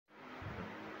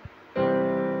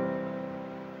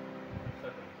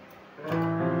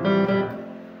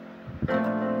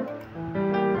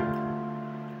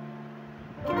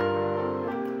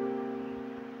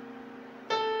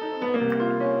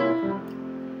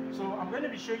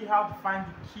let me show you how to find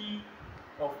the key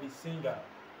of a singer.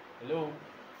 Hello.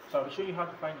 So I'll show you how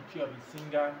to find the key of a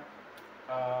singer.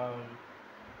 Um,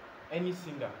 any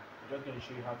singer. I'm just going to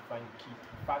show you how to find the key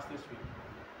the fastest way.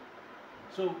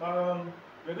 So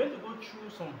we're going to go through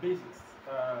some basics.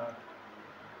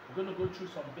 We're going to go through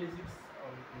some basics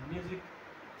on music.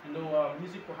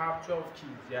 Music will have 12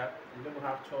 keys. Yeah, the will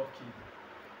have 12 keys.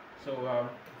 So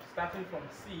starting from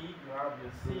C, you have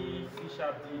your C, C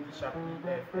sharp, D, D sharp, E,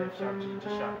 F, F sharp, G, G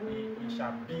sharp, A, E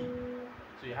sharp, B.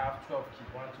 So you have 12 keys,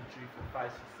 1, 2, 3, 4,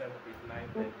 5, 6, 7, 8,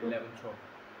 9, 10, 11, 12.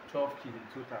 12 keys in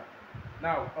total.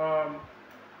 Now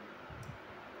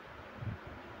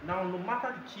no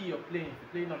matter the key you're playing, if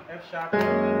you're playing on F sharp, if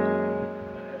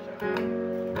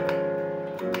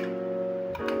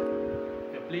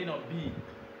you're playing on B,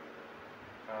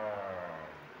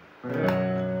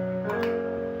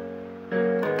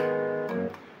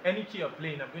 any key you're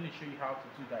playing, I'm going to show you how to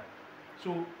do that.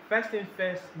 So first thing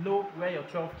first, know where your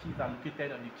 12 keys are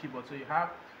located on the keyboard. So you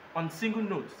have on single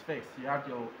notes first, you have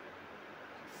your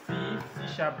C, C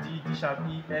sharp, D, D sharp,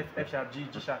 E, F, F sharp, G,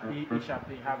 G sharp, A, A sharp,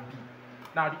 then you have B.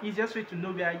 Now the easiest way to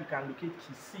know where you can locate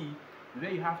key C is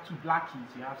where you have two black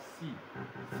keys, you have C.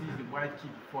 C is the white key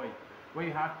before it. Where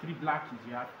you have three black keys,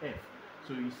 you have F.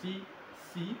 So you see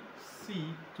C,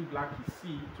 C, two black keys,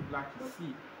 C, two black keys, C.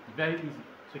 It's very easy.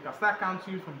 So you can start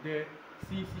counting from there.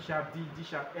 C, C sharp, D, D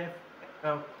sharp,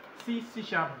 F, C, C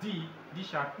sharp, D, D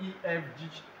sharp, E, F, G,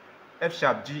 F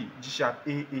sharp, G, G sharp,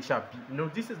 A sharp, B.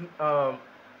 This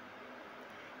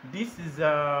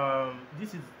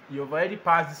is you've already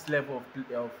passed this level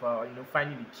of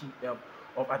finding the key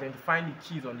of identifying the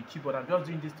keys on the keyboard. I'm just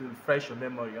doing this to refresh your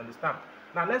memory. You understand?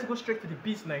 Now let's go straight to the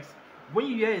business. When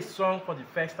you hear a song for the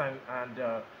first time and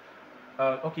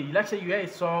okay, let's say you hear a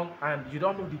song and you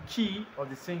don't know the key of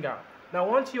the singer. Now,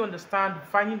 once you understand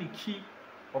finding the key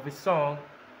of a song,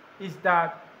 is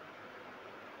that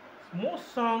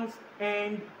most songs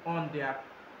end on their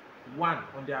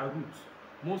roots.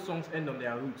 Most songs end on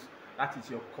their roots. That is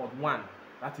your chord 1.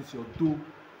 That is your do.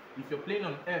 If you're playing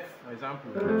on F, for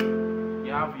example,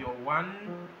 you have your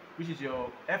 1, which is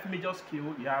your F major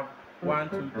scale. You have 1,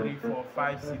 2, 3, 4,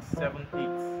 5, 6, 7,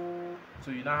 8.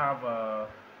 So you now have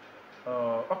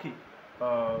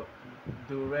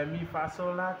do re mi fa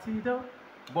sol la ti do.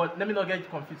 But let me not get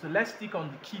confused. So let's stick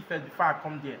on the key first before I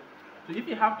come there. So if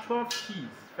you have 12 keys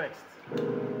first,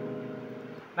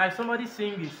 now if somebody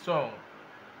sings a song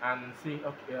and say,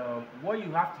 okay, what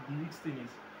you have to listen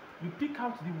is you pick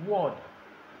out the word.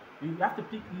 You have to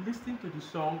listen to the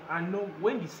song and know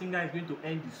when the singer is going to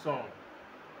end the song.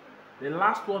 The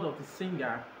last word of the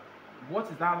singer.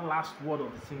 What is that last word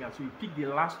of the singer? So you pick the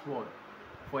last word.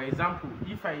 For example,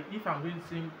 if I'm going to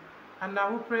sing, and I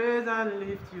will praise and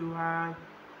lift you high,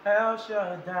 El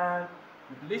Shaddai.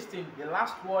 You listen, the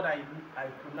last word I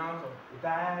pronounce of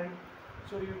die.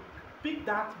 So you pick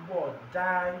that word,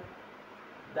 die,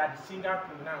 that the singer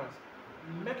pronounced.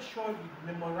 Make sure you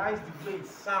memorize the way it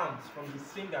sounds from the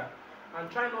singer, and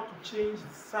try not to change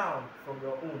the sound from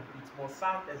your own. It must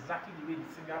sound exactly the way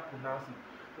the singer pronounced it.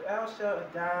 So El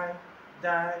Shaddai,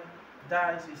 die,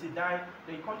 die. So you say die,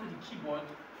 then you come to the keyboard.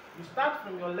 You start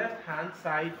from your left hand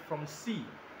side from C,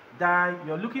 die.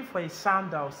 You're looking for a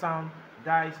sound that will sound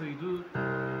die. So you do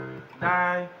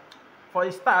die. For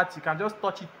a start, you can just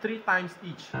touch it 3 times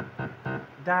each.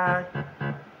 Die,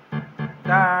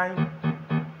 die,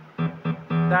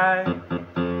 die,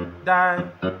 die,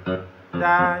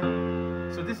 die.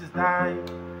 So this is die.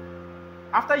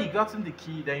 After you got in the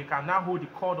key, then you can now hold the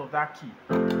chord of that key.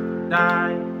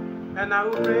 Die. And I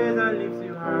will praise and lift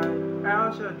you high.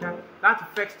 El Shaddai. That's the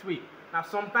first way. Now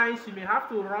sometimes you may have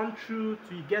to run through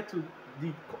till you get to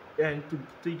the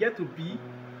to get to B.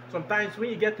 Sometimes when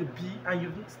you get to B and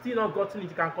you've still not gotten it,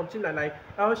 you can continue like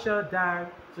El Shaddai.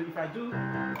 So if I do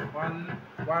 1,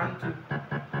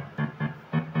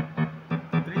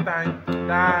 2, 3 times,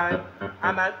 die,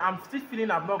 and I'm still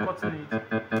feeling I've not gotten it,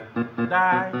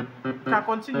 die, you can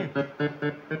continue,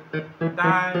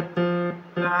 die,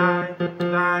 die,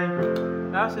 die,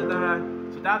 El Shaddai.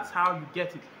 So that's how you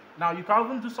get it. Now you can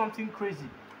even do something crazy.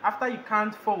 After you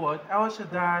count forward, El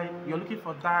Shaddai, you're looking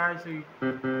for die, so you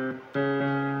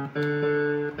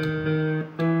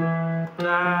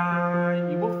die,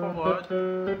 you move forward.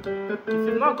 If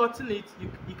you've not gotten it,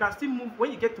 you can still move.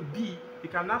 When you get to B, you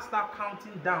can now start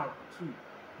counting down too.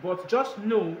 But just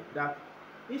know that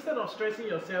instead of stressing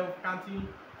yourself counting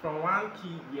from one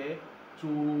key here to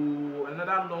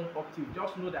another long octave,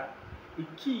 just know that a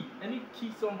key, any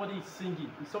key somebody is singing,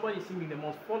 if somebody is singing, they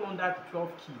must fall under the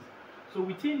 12 keys. So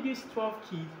within these 12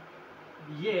 keys,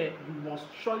 here you must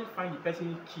surely find the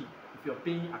person's key if you're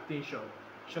paying attention.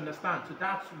 You understand? So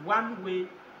that's one way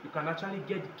you can actually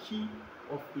get the key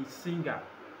of a singer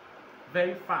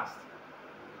very fast.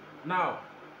 Now,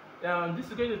 this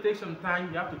is going to take some time.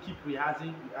 You have to keep rehearsing.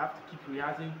 You have to keep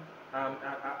rehearsing.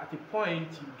 At a point,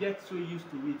 you get so used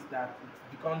to it that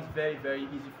it becomes very, very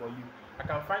easy for you. I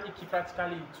can find the key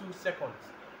practically in 2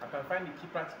 seconds. I can find the key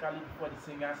practically before the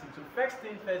singer sings. So first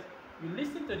thing first, you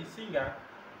listen to the singer.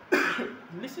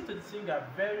 You listen to the singer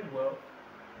very well,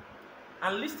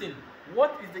 and listen.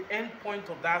 What is the end point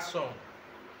of that song?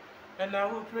 And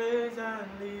I will praise and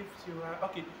lift you up.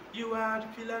 Okay, you are the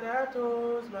pillar that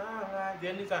holds my life. The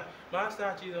ending song,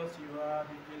 Master Jesus, you are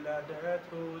the pillar that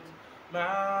holds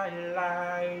my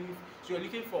life. So you're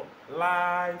looking for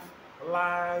life,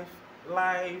 life,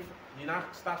 life. You now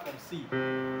start from C.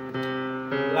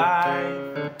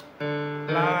 Life,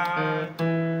 life,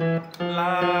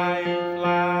 life,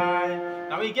 life.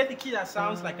 Now when you get the key that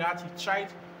sounds like that, you try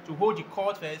to hold the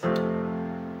chord first.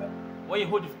 When you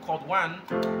hold the chord 1,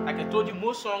 like I told you,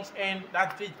 most songs end,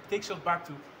 that takes us back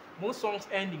to, most songs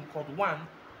end in chord 1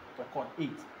 or chord 8.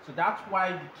 So that's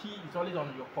why the key is always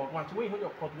on your chord 1. So when you hold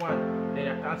your chord 1,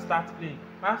 then you can start playing.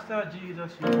 Master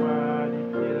Jesus, you are the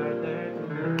pillar that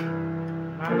holds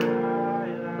my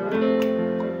life.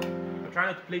 I'm trying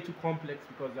not to play too complex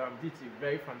because this is a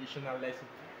very foundational lesson.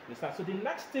 So the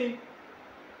next thing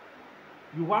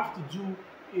you have to do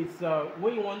is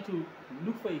when you want to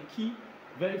look for a key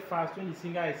very fast when the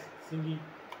singer is singing,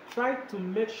 try to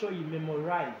make sure you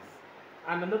memorize.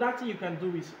 And another thing you can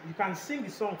do is you can sing the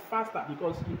song faster,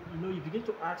 because you begin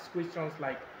to ask questions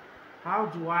like, how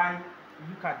do I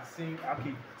look at the sing?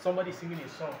 Okay, somebody singing a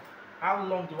song. How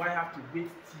long do I have to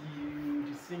wait till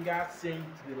the singer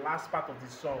sings the last part of the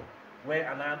song?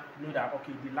 Where and I know that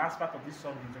okay, the last part of this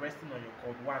song is resting on your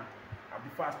chord 1, and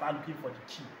before I start looking for the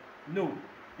key. No,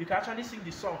 you can actually sing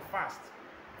the song fast.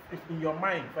 If in your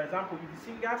mind, for example, if the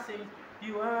singer sings,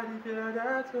 you are the pillar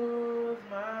that holds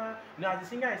my... Now the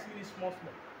singer is singing small,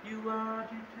 you are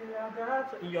the pillar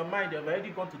that... In your mind, they've already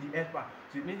gone to the end part.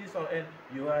 So it means this song ends,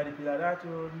 you are the pillar that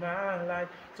holds my life.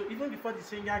 So even before the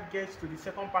singer gets to the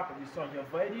second part of the song,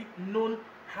 you've already known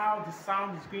how the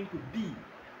sound is going to be,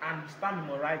 and you start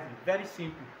memorizing. Very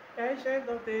simple. Ancient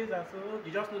of days are so...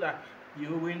 You just know that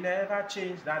you will never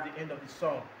change. That's the end of the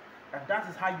song. And that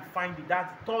is how you find it. That's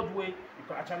the third way you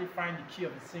can actually find the key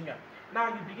of the singer. Now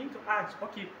you begin to ask,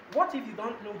 okay, what if you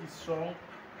don't know the song?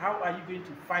 How are you going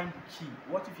to find the key?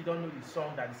 What if you don't know the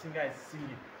song that the singer is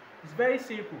singing? It's very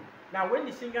simple. Now when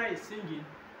the singer is singing,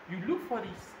 you look for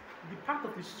the part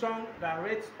of the song that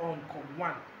rests on chord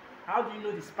 1. How do you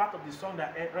know this part of the song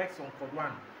that rests on chord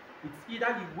 1? It's either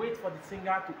you wait for the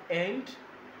singer to end,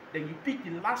 then you pick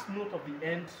the last note of the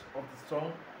end of the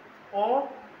song, or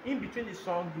in between the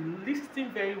song, you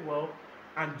listen very well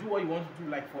and do what you want to do.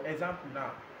 Like for example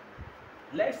now,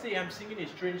 let's say I'm singing a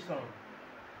strange song.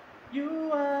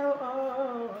 You are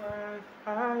all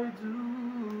I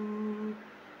do.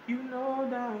 You know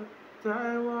that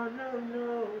I wanna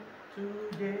know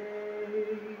today.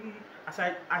 As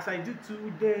I do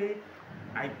today,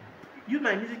 I use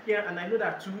my music here, and I know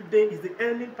that today is the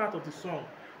ending part of the song.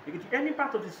 Because the ending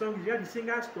part of the song is where the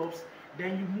singer stops.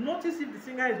 Then you notice if the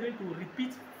singer is going to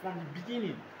repeat from the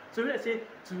beginning. So when I say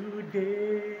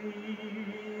today,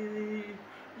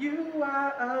 you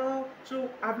are. So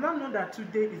I've now known that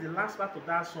today is the last part of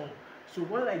that song. So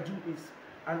what I do is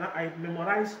I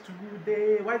memorize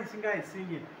today while the singer is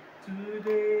singing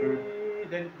today.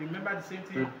 Then remember the same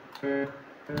thing. Today.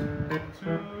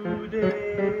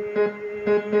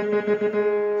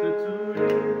 So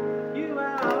today you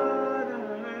are all that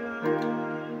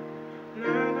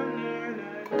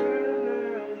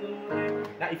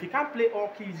Now, if you can't play all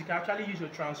keys, you can actually use your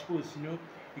transpose. You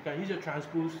can use your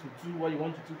transpose to do what you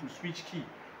want to do to switch key.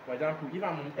 For example, if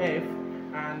I'm on F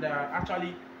and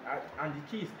and the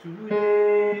key is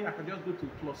today, I can just go to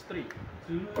 +3.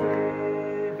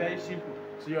 Today, very simple.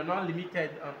 So you're not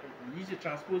limited. Use your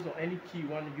transpose on any key you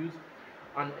want to use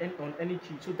on any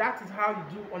key. So that is how you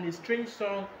do on a strange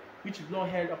song which is not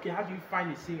held. Okay, how do you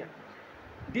find a singer?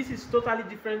 This is totally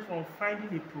different from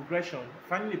finding a progression.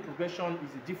 Finding a progression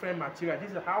is a different material.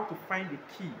 This is how to find the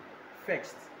key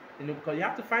first. Because you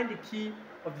have to find the key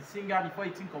of the singer before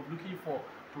you think of looking for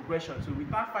progression. So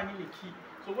without finding the key,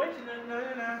 so when you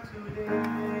know today,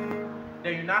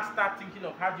 then you now start thinking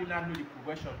of how do you now know the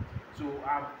progression. So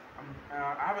I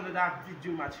have another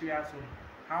video materials on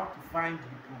how to find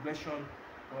the progression,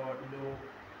 or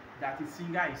that a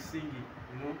singer is singing,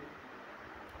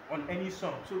 on any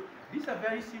song. So these are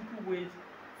very simple ways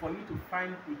for you to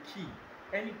find a key.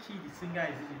 Any key the singer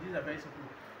is using. These are very simple.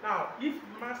 Now, if you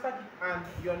mastered it and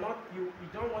you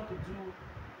don't want to do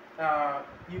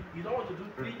you don't want to do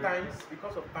 3 times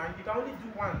because of time, you can only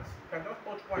do once. You can just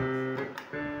touch once.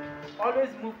 Always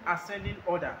move ascending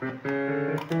order.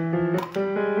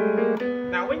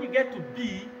 Now when you get to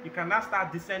B, you can now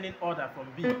start descending order from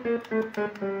B.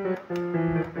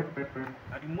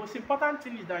 Now the most important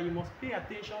thing is that you must pay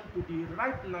attention to the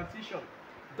right pronunciation.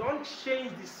 Don't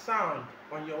change the sound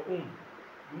on your own.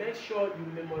 Make sure you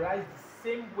memorize the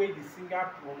same way the singer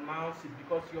pronounces it,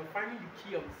 because you're finding the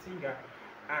key of the singer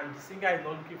and the singer is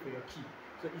not looking for your key.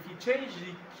 So if you change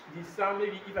the sound,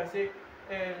 maybe if I say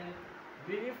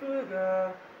beautiful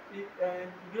girl,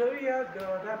 glorious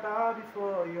God, I bow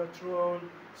before your throne.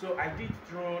 So I did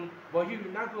throne, but you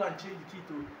will now go and change the key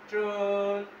to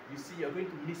throne. You see, you're going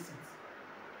to miss it.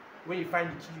 When you find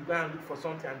the key, you go and look for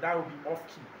something, and that will be off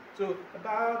key. So I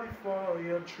bow before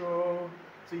your throne.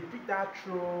 So you pick that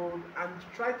throne and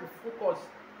try to focus.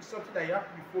 It's something that you have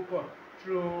to be focused.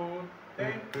 Throne,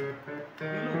 then you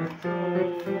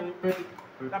look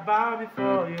throne. I bow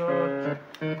before your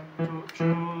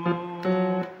throne.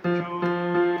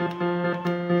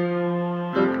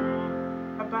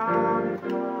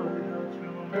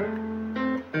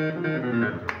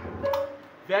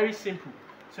 Very simple.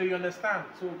 So you understand.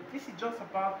 So this is just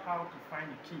about how to find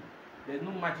the key. There's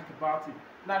no magic about it.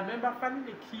 Now remember, finding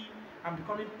the key and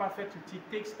becoming perfect with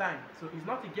it takes time. So it's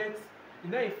not to get,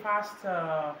 it's not a fast,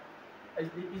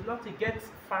 it's not to get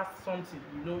fast something.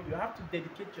 You know, you have to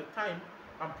dedicate your time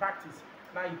and practice.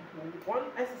 Now,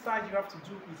 one exercise you have to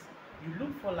do is you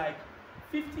look for like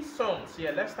 50 songs.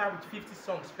 Yeah, let's start with 50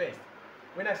 songs first.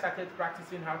 When I started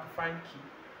practicing how to find key,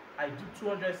 I do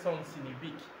 200 songs in a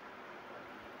week.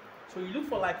 So you look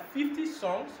for like 50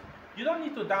 songs. You don't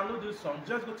need to download those songs.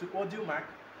 Just go to Audiomack.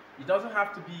 It doesn't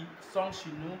have to be songs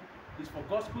you know. It's for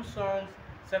gospel songs,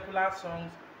 secular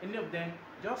songs, any of them.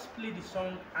 Just play the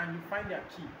song and you find their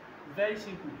key. Very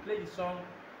simple. Play the song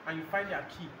and you find their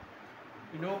key.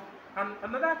 You know. And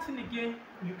another thing again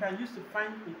you can use to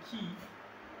find a key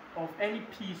of any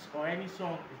piece or any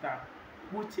song is that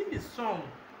within the song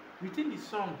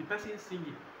the person is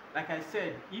singing. Like I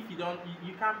said, if you don't,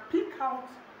 you can pick out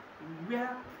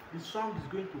where the song is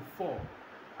going to fall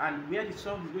and where the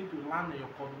song is going to land on your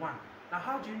chord 1. Now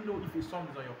how do you know if a song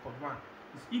is on your chord 1?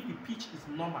 It's if the pitch is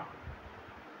normal.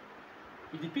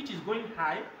 If the pitch is going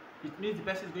high, it means the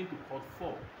person is going to chord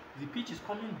 4. If the pitch is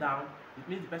coming down, it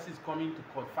means the person is coming to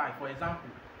chord 5. For example,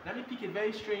 let me pick a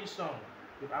very strange song.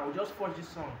 If I will just forge this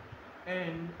song.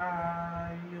 And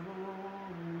I,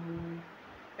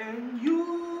 and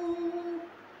you,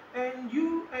 and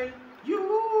you, and you,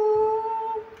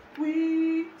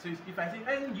 we. So if I say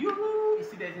and you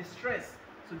see there's a stress.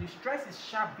 So the stress is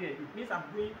sharp there. It means I'm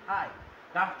going high.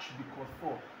 That should be chord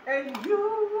 4. And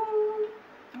you,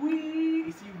 we.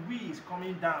 You see we is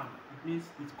coming down. It means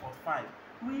it's chord 5.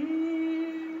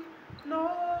 We,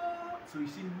 no. So you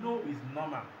see no is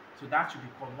normal. So that should be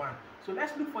chord 1. So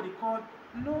let's look for the chord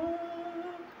no.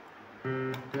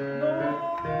 No.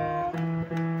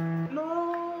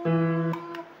 No.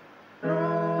 No.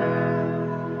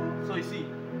 So you see,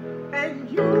 and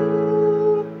you,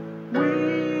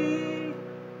 we,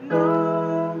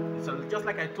 no. So just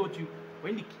like I told you,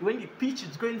 when the pitch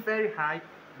is going very high,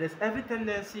 there's every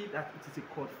tendency that it is a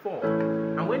chord 4.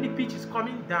 And when the pitch is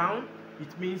coming down,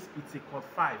 it means it's a chord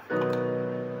 5.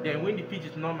 Then when the pitch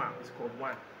is normal, it's chord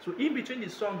 1. So in between the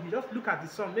song, you just look at the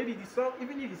song. Maybe the song,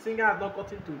 even if the singer has not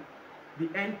gotten to the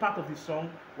end part of the song,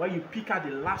 where you pick out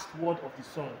the last word of the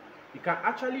song, you can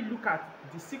actually look at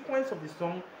the sequence of the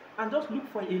song and just look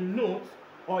for a note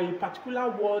or a particular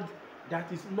word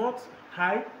that is not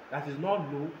high, that is not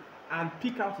low, and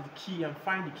pick out the key and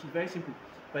find the key. Very simple.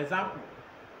 For example,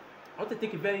 I want to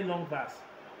take a very long verse.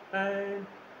 And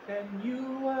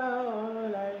you are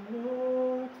all I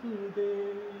know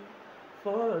today,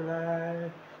 for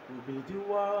I will be the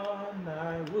one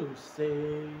I will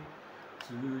say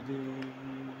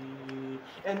today,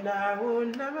 and I will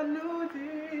never know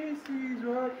this is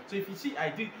what. So if you see I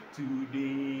did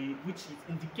today, which is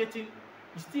indicating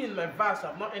it's still in my verse, so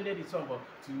I've not ended the song, but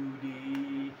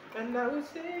today, and I will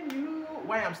sing you.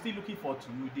 Why I'm still looking for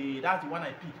today, that's the one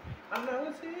I picked. And I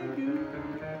will sing you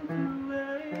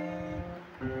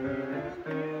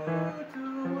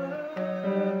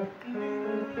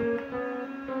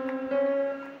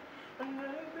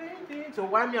so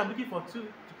why me I'm looking for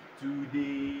today.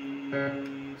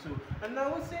 So and I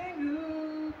will sing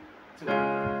you. So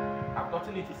I've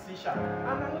gotten it to C sharp.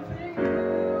 And I will sing you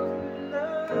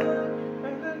tonight.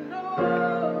 And I know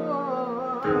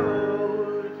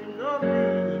you know me.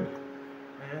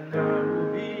 And I will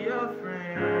be your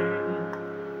friend.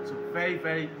 So very,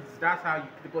 very, that's how you,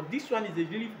 but this one is a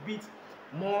little bit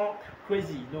more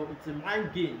crazy. You know, it's a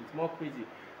mind game. It's more crazy.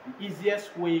 The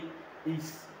easiest way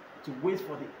is to wait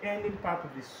for the ending part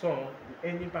of the song. The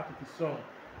ending part of the song.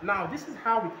 Now, this is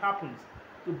how it happens.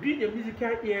 To build a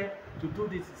musical ear to do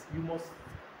this, is you must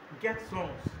get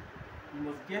songs. You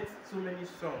must get so many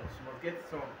songs. You must get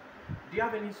songs. Do you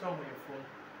have any song on your phone?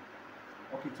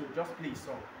 Okay, so just play a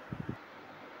song.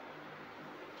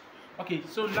 Okay,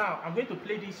 so now I'm going to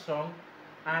play this song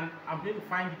and I'm going to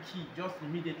find the key just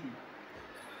immediately.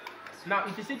 Now,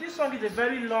 if you see, this song is a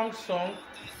very long song,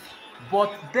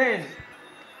 but then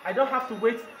I don't have to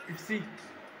wait. You see,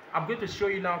 I'm going to show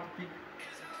you now to pick.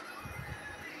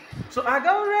 So I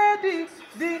got ready,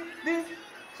 the.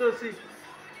 So see,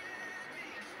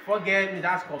 forget me,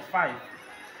 that's chord 5.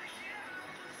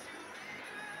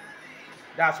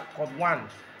 That's chord 1.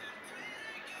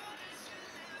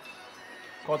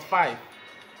 Chord 5.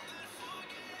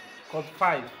 Chord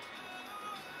 5.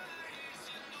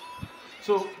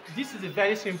 So this is a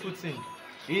very simple thing.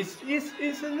 Is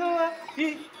no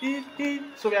he.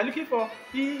 So we are looking for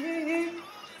he.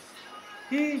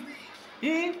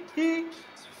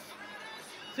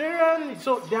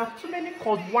 So there are too many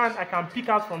chord 1 I can pick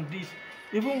out from this,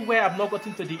 even where I've not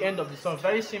gotten to the end of the song.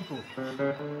 Very simple. So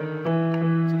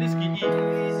this key E. So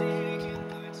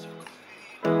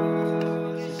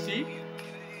see,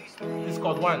 this is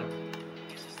chord 1.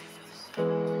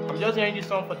 I'm just hearing this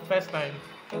song for the first time.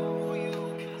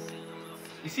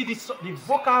 You see, the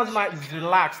vocals now is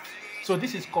relaxed. So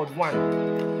this is chord 1.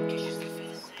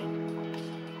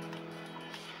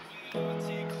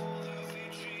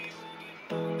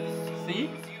 See?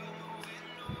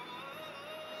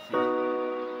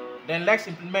 Then let's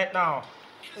implement now.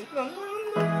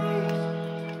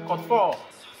 Chord 4.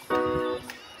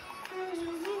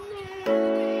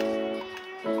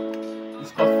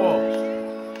 It's chord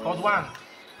 4. Chord 1.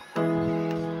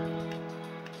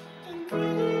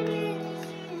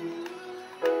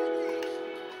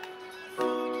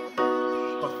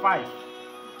 Chord 5.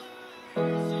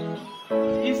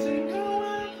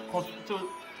 So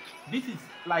this is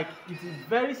like, it's a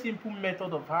very simple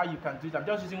method of how you can do it. I'm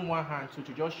just using one hand so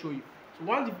to just show you. So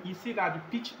once you see that the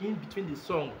pitch in between the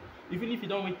song, even if you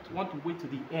don't want to wait to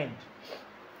the end.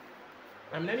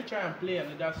 Let me try and play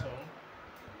another song.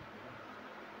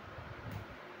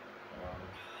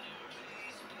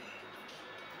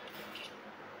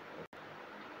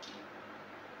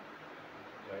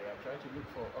 Sorry, I'm trying to look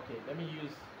for. Okay, let me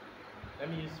use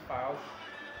files.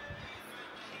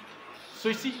 So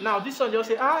you see now this one just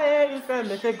say if I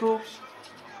let it go.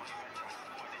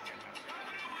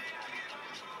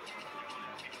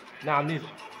 Now this.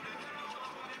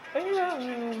 If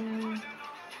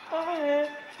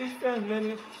I let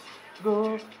it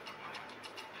go.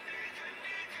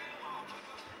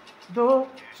 Do.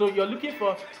 So you're looking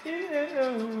for.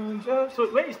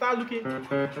 So when you start looking.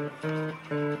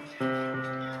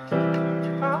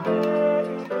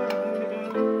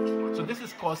 So this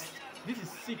is cost. This is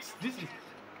 6. This is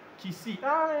key C.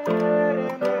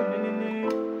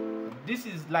 This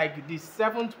is like the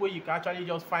 7th way you can actually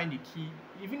just find the key,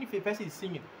 even if a person is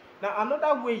singing. Now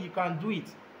another way you can do it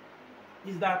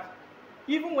is that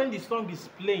even when the song is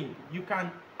playing, you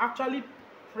can actually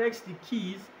press the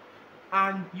keys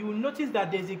and you will notice that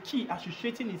there's a key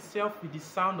associating itself with the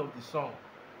sound of the song.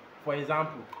 For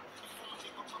example,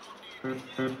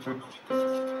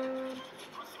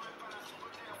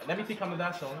 let me pick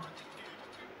another song.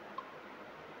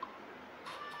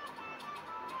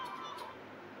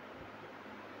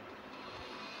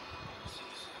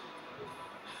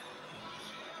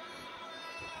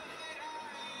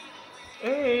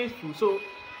 So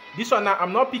this one now,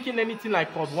 I'm not picking anything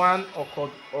like chord 1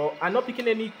 or I'm not picking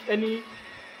any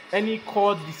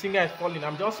chord the singer is falling.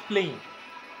 I'm just playing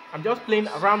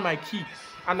around my key,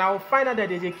 and I'll find out that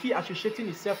there's a key associating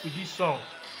itself with this song.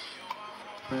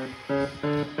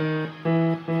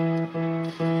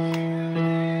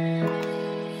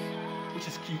 Which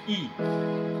is key E.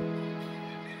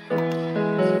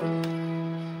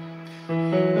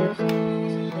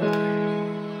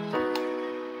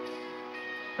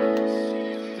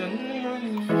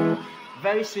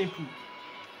 Very simple.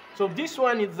 So this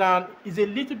one is a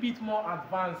little bit more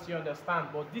advanced, you understand,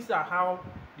 but these are how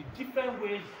the different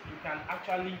ways you can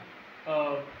actually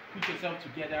put yourself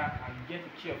together and get the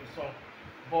key of the song.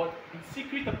 But the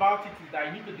secret about it is that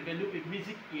you need to develop a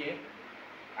music ear.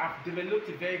 I've developed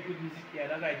a very good music ear,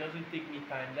 that's why it doesn't take me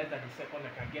time. Less than a second I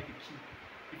can get the key.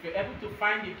 If you're able to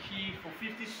find a key for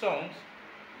 50 songs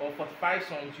or 45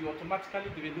 songs, you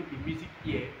automatically develop a music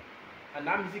ear, and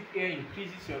that music ear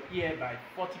increases your ear by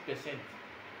 40%.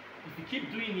 If you keep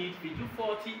doing it, if you do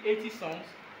 40, 80 songs,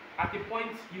 At a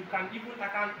point, I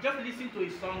can just listen to a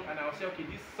song and I'll say, okay,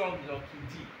 this song is on key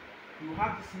D. You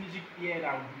have this music ear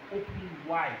that will be open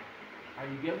wide, and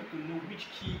you'll be able to know which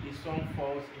key a song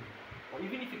falls in. Or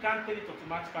even if you can't tell it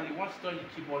automatically, once it's on the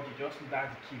keyboard, you just know that's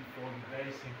the key for the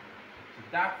very simple. So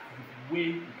that's the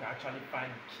way you can actually find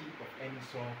the key of any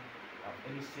song, of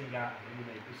any singer, and any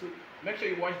label. So make sure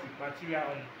you watch the material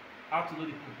on how to know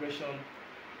the progression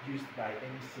used by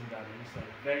any singer and any song.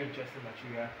 Very interesting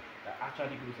material that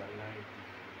actually goes along with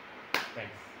it.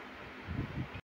 Thanks.